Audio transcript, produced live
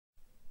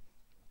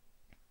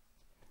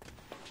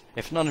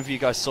If none of you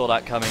guys saw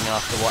that coming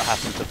after what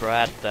happened to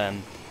Brad,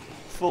 then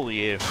fool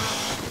you.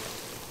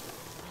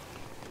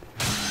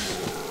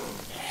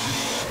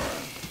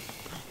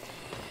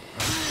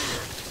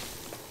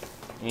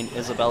 I mean,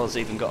 Isabella's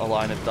even got a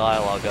line of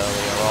dialogue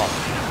earlier on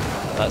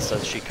that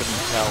says she couldn't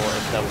tell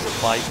if there was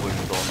a bite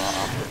wound or not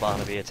after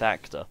Barnaby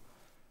attacked her.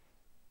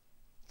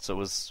 So it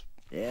was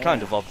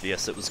kind of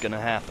obvious it was going to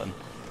happen.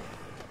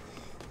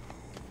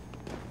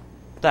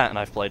 That, and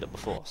I've played it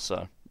before,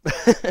 so...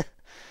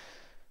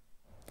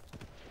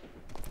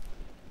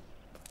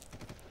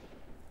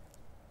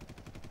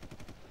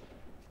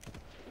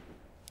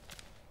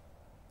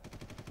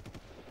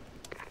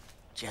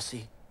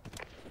 Jesse?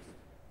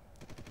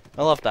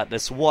 I love that.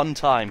 This one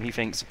time he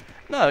thinks,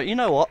 no, you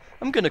know what?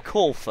 I'm going to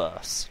call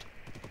first.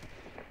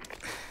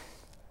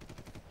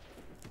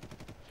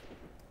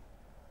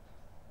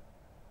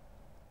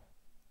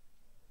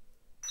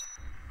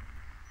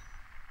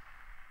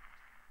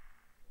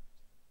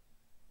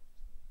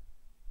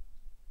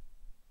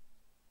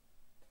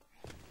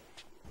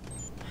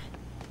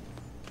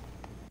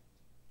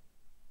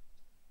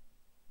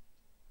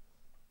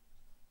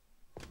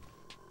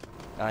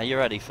 Are you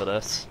ready for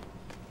this?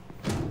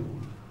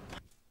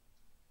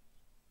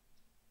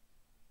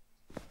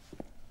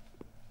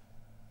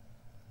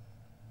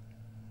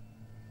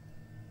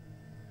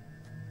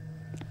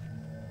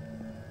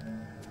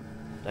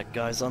 That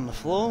guy's on the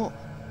floor.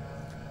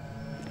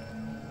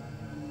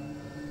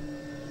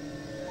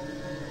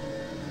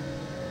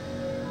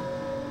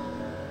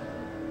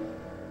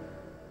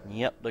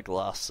 Yep, the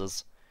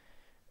glasses.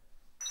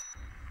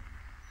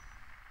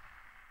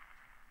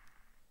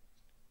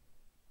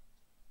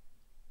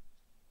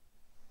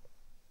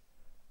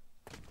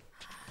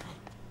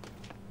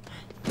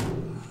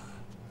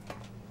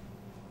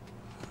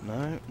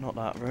 No, not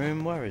that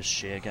room. Where is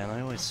she again?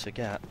 I always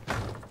forget.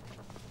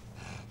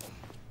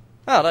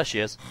 Oh, there she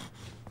is.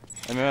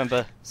 And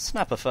remember,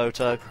 snap a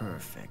photo,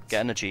 Perfect.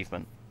 get an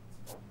achievement.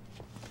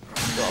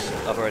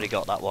 Well, I've already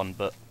got that one,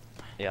 but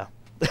yeah.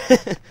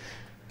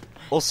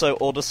 Also,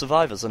 all the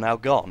survivors are now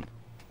gone.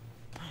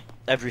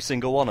 Every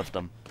single one of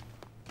them.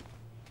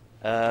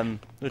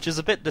 Which is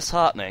a bit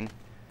disheartening,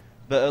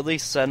 but at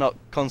least they're not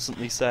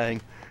constantly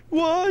saying,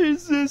 "Why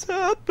is this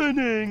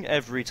happening?"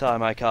 every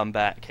time I come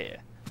back here.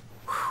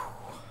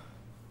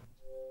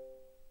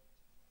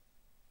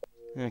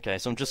 Okay,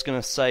 so I'm just going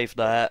to save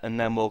there, and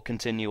then we'll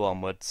continue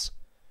onwards.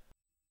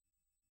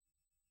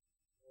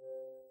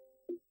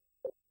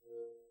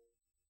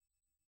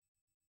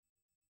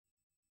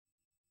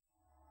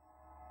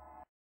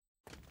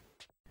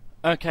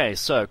 Okay,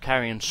 so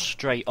carrying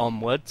straight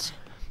onwards,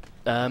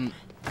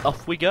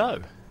 off we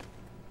go.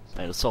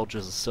 So the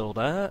soldiers are still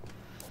there.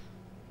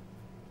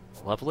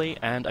 Lovely,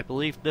 and I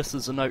believe this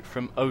is a note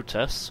from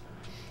Otis.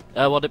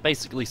 What it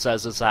basically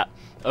says is that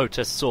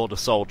Otis saw the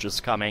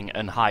soldiers coming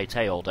and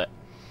hightailed it.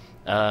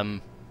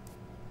 So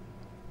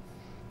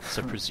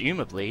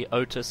presumably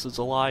Otis is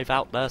alive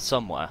out there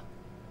somewhere.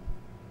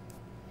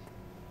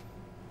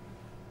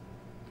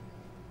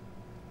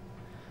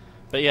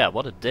 But yeah,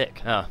 what a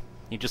dick.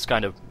 He just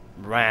kind of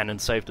ran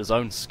and saved his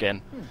own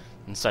skin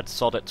and said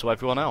sod it to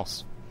everyone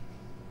else.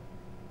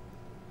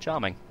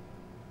 Charming.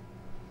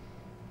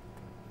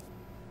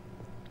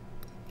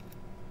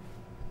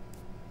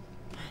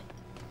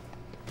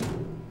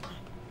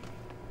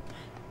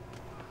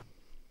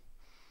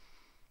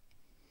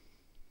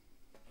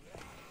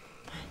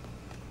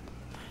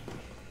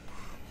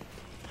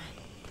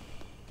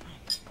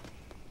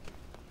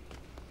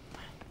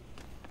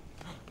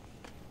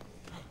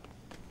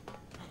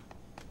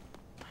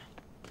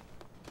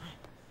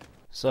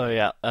 So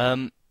yeah,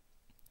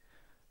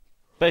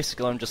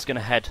 basically I'm just gonna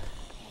head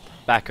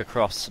back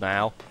across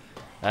now.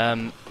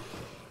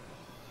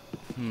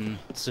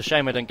 It's a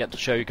shame I didn't get to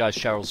show you guys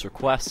Cheryl's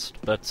request,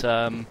 but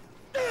I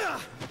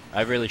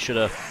really should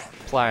have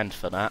planned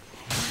for that.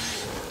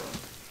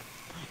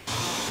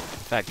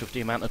 In fact, with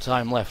the amount of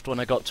time left when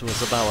I got to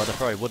Isabella, there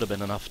probably would have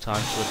been enough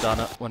time to have done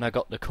it when I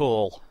got the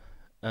call.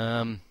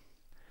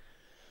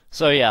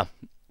 So yeah,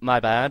 my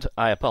bad,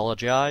 I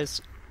apologise.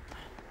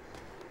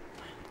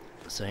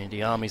 So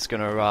the army's going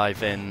to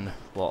arrive in,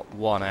 what,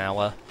 1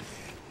 hour?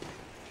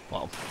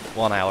 Well,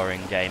 1 hour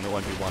in-game, it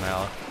won't be 1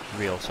 hour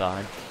real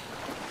time.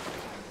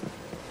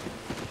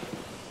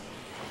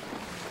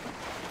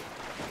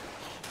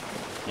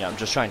 Yeah, I'm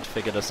just trying to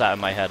figure this out in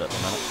my head at the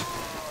minute.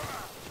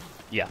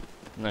 Yeah,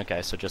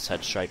 okay, so just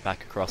head straight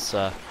back across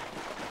there.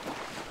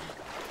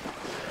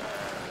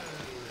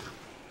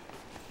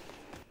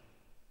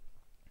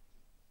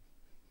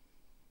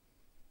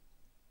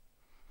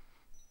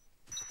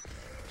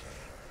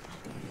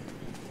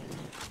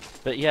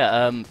 But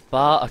yeah,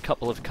 bar a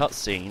couple of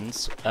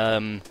cutscenes,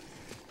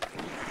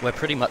 we're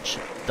pretty much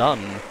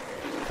done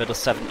for the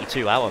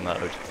 72-hour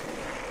mode.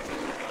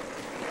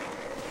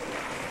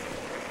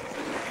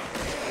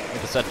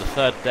 Like I said, the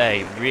third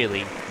day,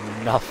 really,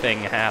 nothing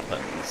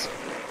happens.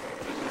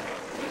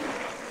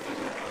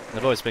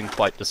 I've always been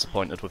quite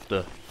disappointed with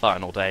the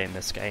final day in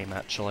this game,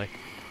 actually.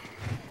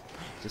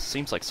 It just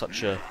seems like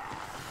such a...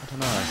 I don't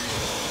know.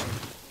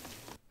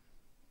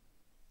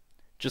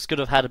 Just could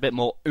have had a bit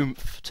more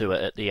oomph to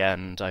it at the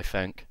end, I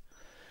think.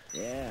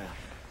 Yeah.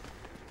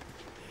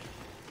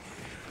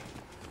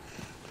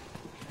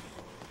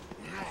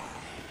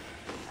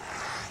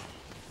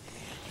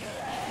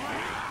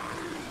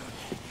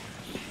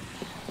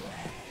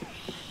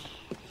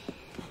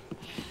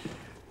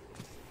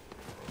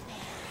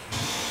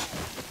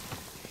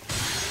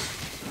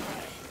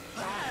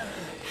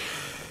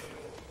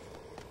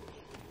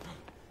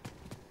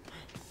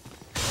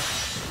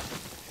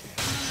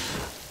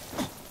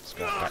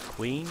 That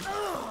queen.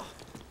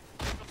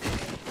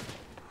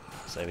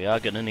 So we are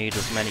going to need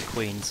as many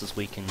queens as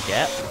we can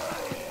get.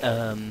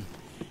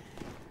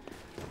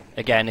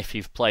 Again, if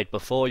you've played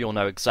before, you'll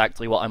know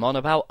exactly what I'm on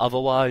about.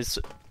 Otherwise,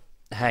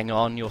 hang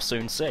on, you'll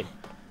soon see.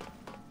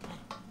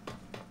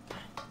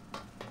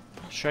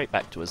 Straight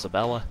back to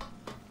Isabella.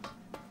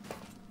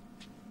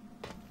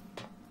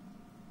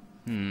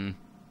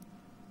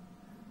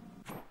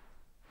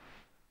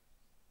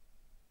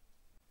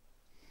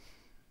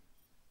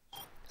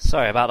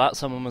 Sorry about that,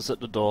 someone was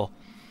at the door.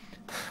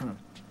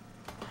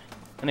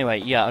 Anyway,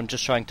 yeah, I'm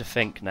just trying to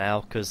think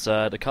now, because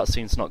the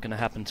cutscene's not going to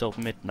happen till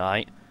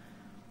midnight.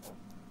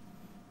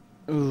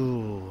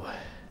 Ooh.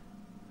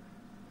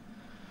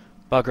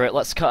 Bugger it,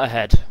 let's cut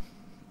ahead.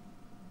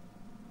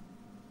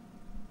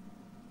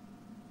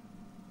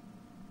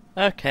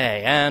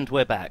 Okay, and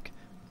we're back.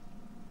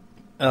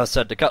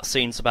 So the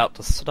cutscene's about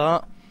to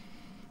start.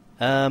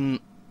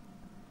 And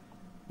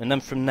then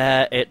from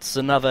there, it's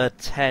another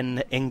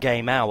 10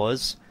 in-game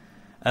hours.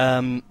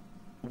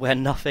 Where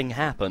nothing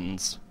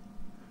happens.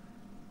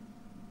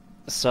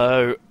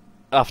 So,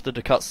 after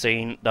the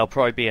cutscene, there'll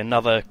probably be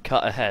another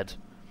cut ahead,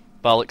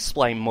 but I'll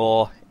explain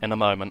more in a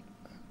moment.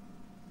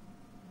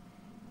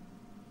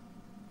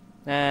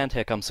 And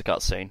here comes the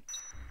cutscene.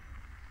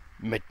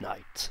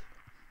 Midnight.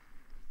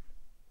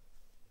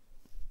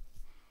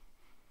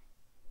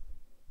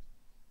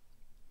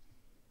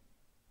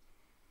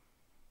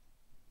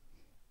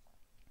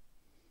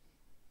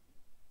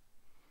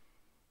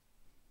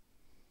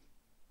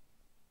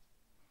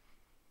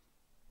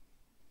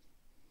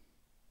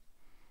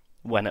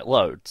 When it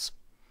loads.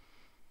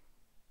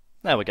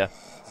 There we go.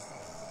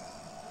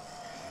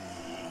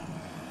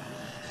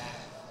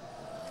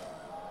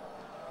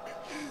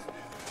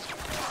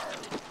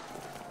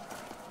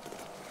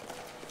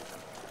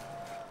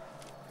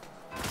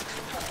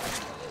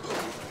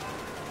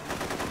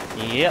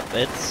 Yep,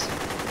 it's...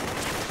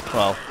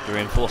 well, the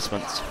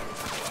reinforcements.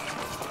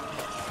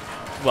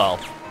 Well,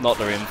 not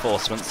the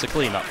reinforcements, the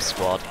cleanup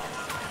squad.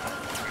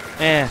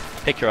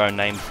 Pick your own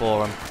name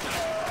for them.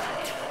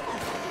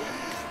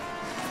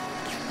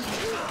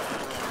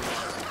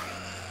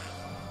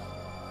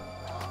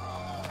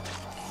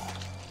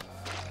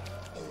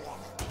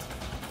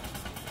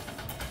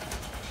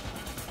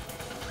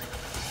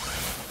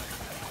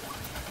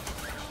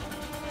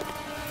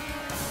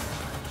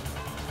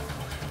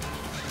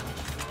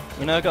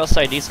 You know, I gotta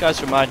say, these guys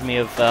remind me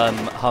of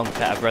Hunk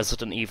out of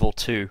Resident Evil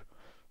 2.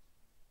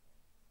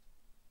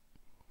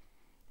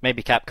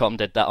 Maybe Capcom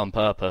did that on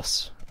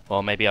purpose.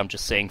 Or maybe I'm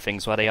just seeing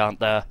things where they aren't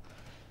there.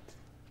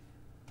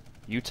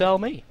 You tell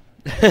me.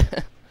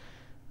 The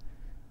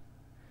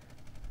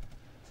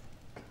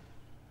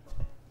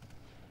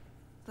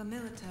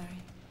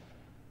military.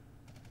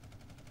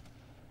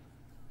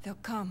 They'll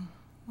come,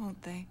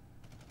 won't they?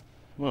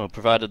 Well,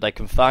 provided they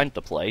can find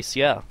the place,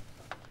 yeah.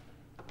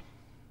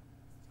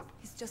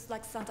 It's just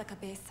like Santa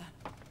Cabeza.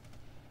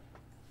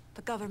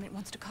 The government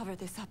wants to cover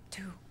this up,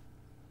 too.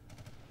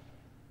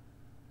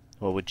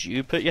 Well, would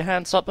you put your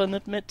hands up and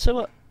admit to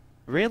it?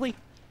 Really?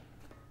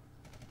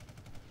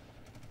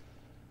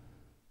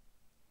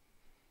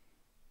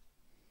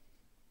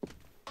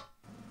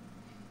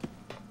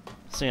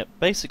 So yeah,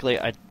 basically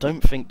I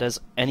don't think there's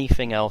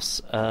anything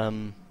else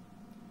I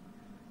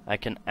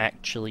can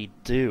actually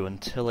do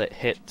until it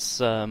hits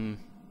 10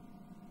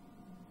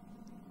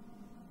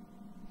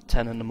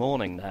 in the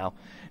morning now.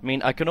 I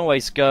mean, I can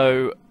always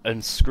go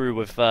and screw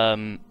with,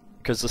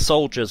 because the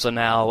soldiers are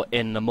now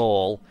in the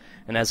mall,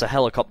 and there's a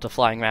helicopter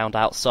flying around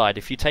outside.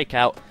 If you take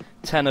out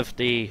 10 of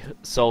the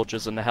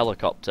soldiers and the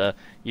helicopter,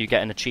 you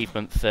get an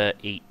achievement for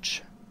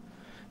each.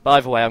 But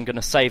either way, I'm going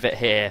to save it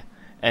here,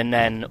 and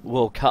then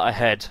we'll cut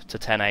ahead to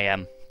 10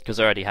 AM, because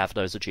I already have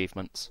those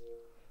achievements.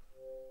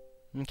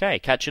 Okay,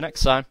 catch you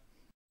next time.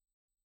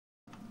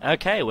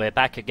 Okay, we're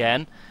back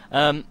again.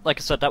 Like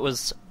I said, that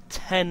was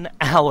 10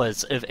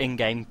 hours of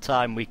in-game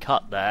time we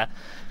cut there.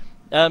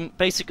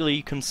 Basically,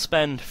 you can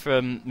spend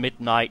from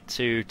midnight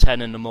to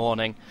 10 in the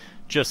morning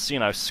just, you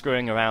know,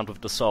 screwing around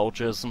with the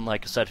soldiers, and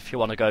like I said, if you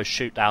want to go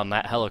shoot down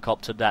that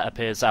helicopter that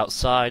appears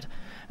outside.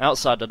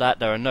 Outside of that,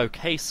 there are no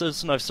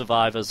cases, no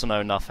survivors,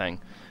 no nothing.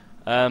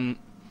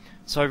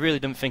 So I really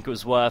didn't think it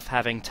was worth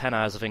having 10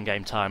 hours of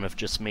in-game time of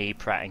just me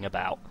prattling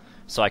about,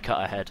 so I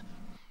cut ahead.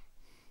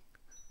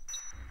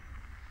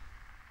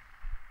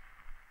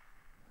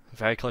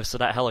 Very close to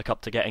that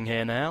helicopter getting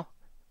here now.